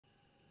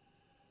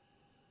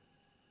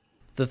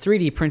The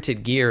 3D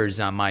printed gears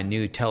on my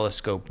new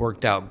telescope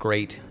worked out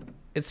great,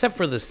 except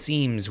for the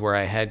seams where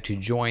I had to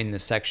join the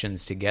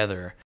sections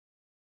together.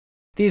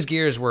 These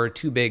gears were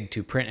too big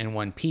to print in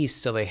one piece,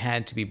 so they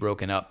had to be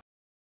broken up.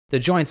 The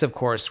joints, of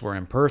course, were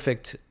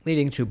imperfect,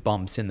 leading to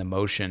bumps in the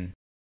motion.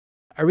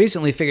 I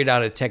recently figured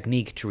out a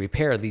technique to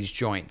repair these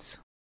joints.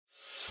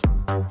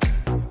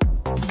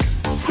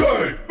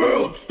 Say,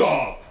 build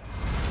stuff!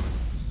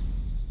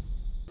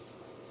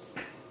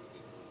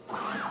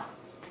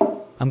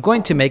 I'm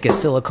going to make a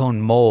silicone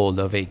mold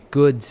of a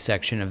good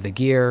section of the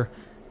gear,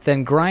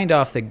 then grind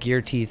off the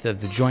gear teeth of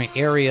the joint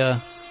area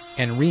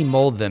and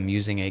remold them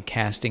using a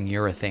casting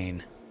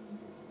urethane.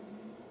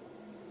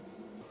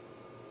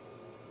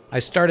 I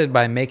started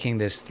by making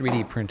this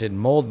 3D printed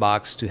mold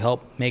box to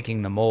help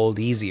making the mold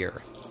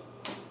easier.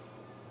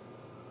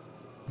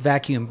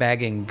 Vacuum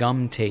bagging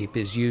gum tape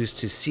is used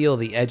to seal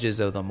the edges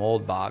of the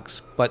mold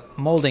box, but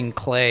molding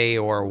clay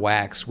or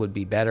wax would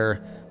be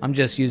better. I'm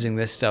just using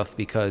this stuff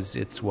because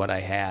it's what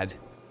I had.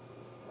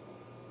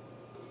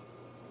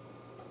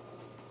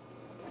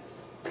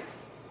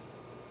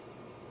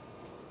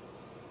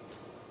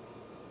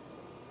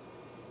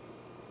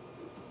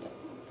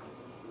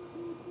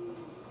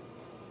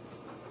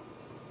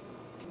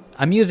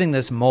 I'm using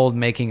this mold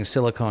making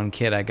silicone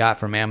kit I got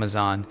from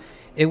Amazon.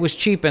 It was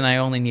cheap and I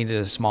only needed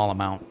a small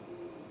amount.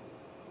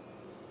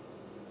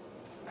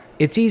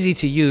 It's easy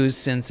to use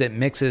since it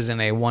mixes in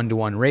a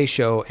 1-to-1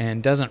 ratio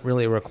and doesn't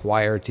really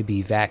require to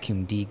be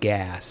vacuum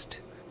degassed.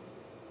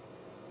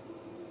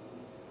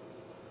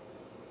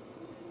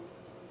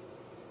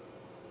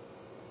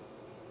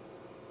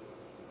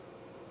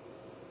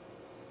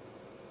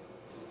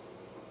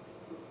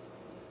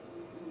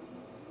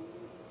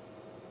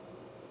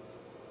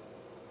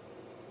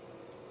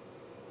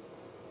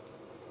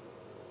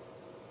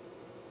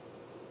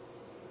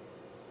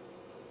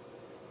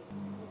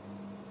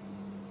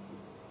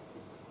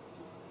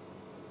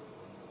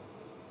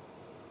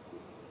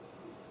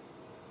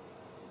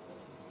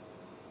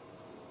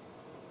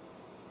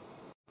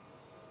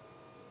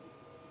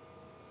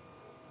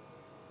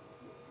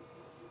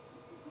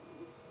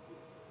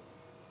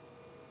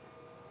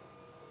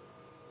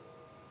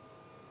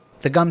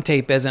 The gum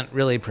tape isn't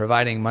really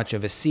providing much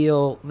of a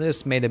seal.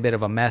 This made a bit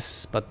of a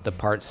mess, but the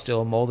part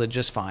still molded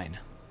just fine.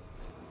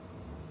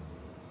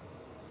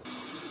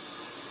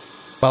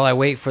 While I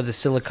wait for the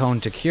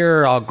silicone to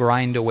cure, I'll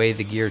grind away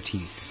the gear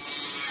teeth.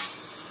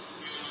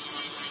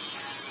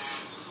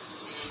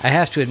 I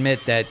have to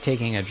admit that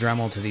taking a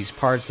Dremel to these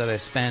parts that I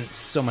spent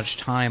so much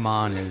time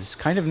on is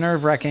kind of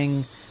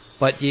nerve-wracking,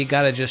 but you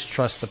gotta just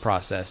trust the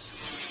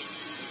process.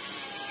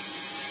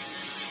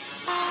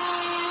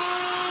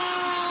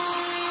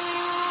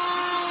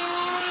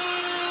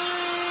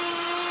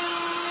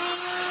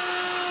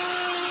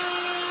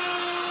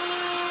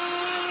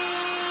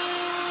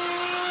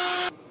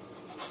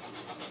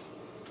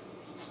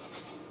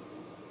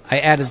 I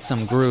added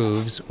some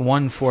grooves,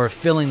 one for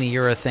filling the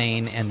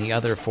urethane and the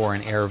other for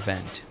an air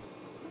vent.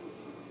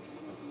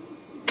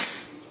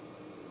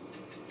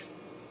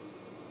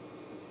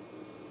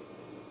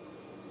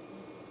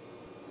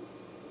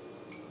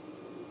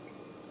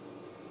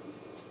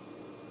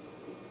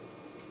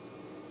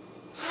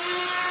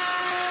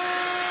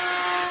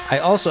 I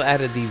also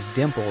added these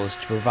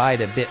dimples to provide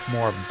a bit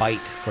more bite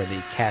for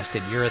the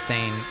casted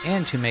urethane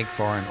and to make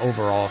for an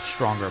overall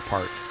stronger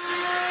part.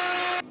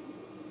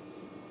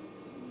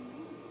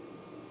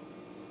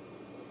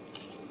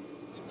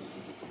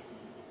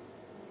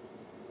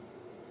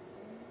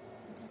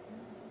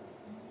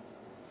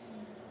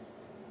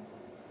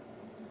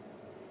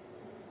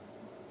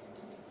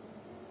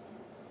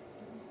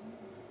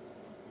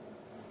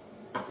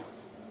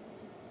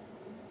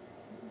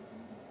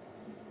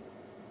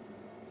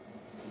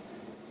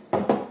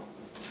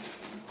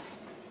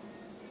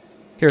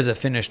 Here's a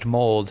finished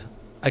mold.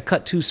 I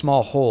cut 2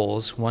 small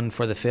holes, one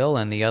for the fill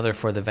and the other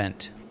for the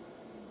vent.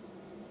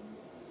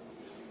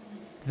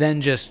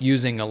 Then just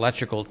using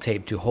electrical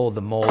tape to hold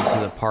the mold to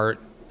the part,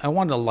 I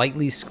want to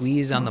lightly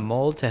squeeze on the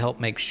mold to help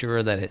make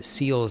sure that it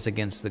seals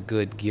against the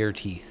good gear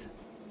teeth.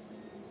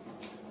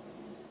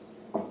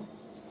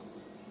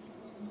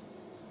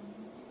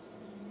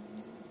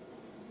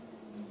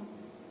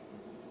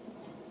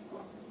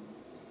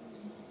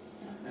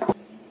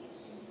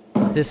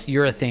 This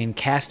urethane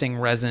casting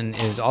resin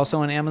is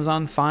also an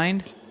Amazon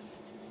find.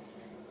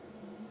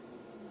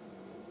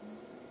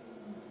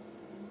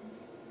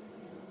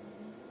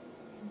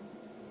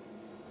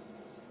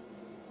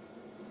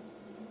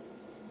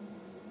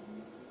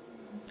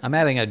 I'm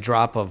adding a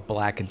drop of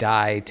black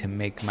dye to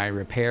make my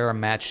repair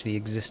match the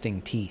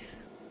existing teeth.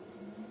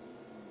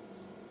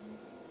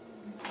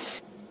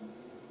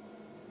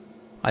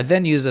 I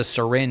then use a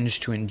syringe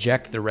to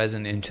inject the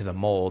resin into the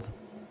mold.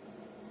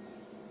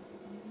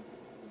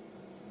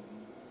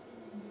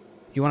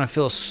 You want to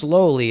fill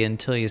slowly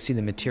until you see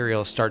the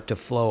material start to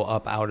flow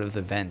up out of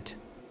the vent.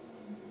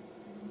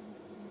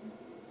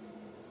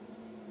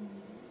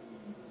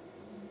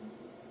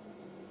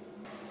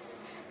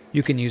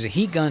 You can use a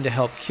heat gun to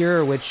help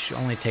cure, which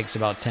only takes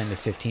about 10 to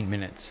 15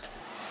 minutes.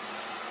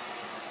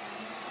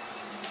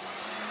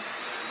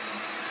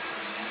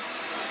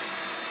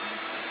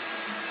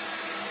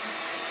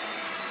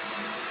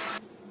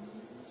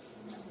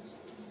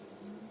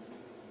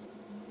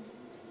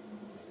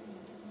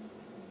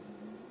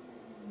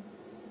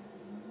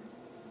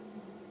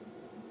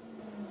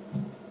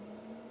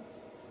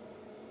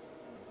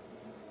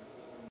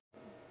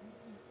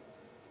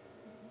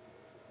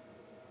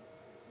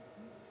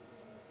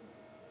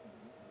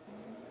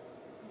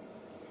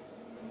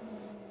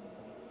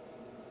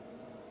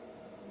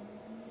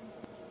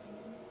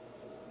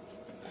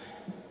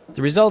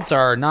 The results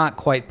are not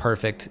quite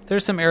perfect.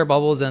 There's some air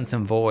bubbles and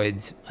some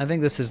voids. I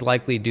think this is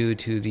likely due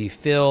to the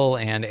fill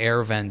and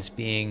air vents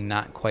being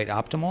not quite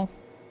optimal.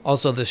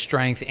 Also, the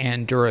strength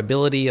and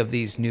durability of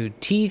these new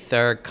teeth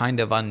are kind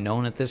of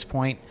unknown at this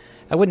point.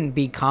 I wouldn't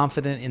be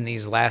confident in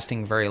these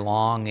lasting very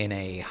long in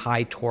a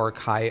high torque,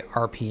 high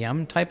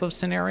RPM type of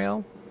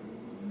scenario.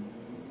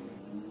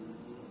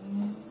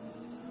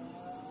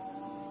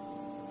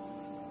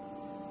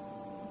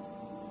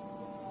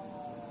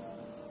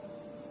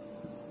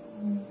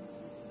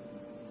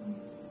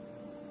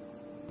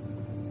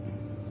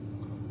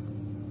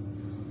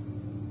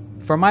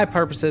 For my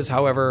purposes,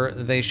 however,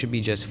 they should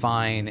be just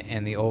fine,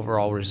 and the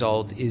overall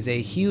result is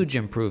a huge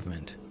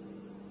improvement.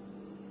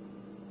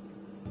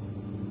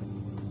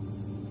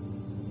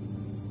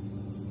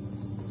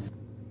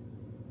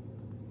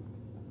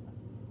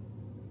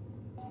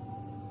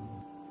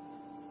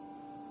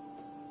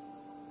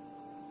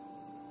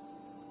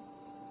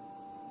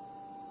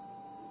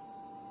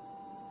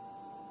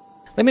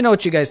 Let me know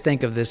what you guys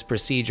think of this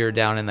procedure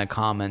down in the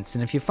comments,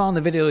 and if you found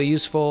the video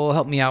useful,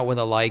 help me out with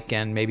a like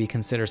and maybe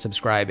consider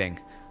subscribing.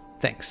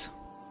 Thanks.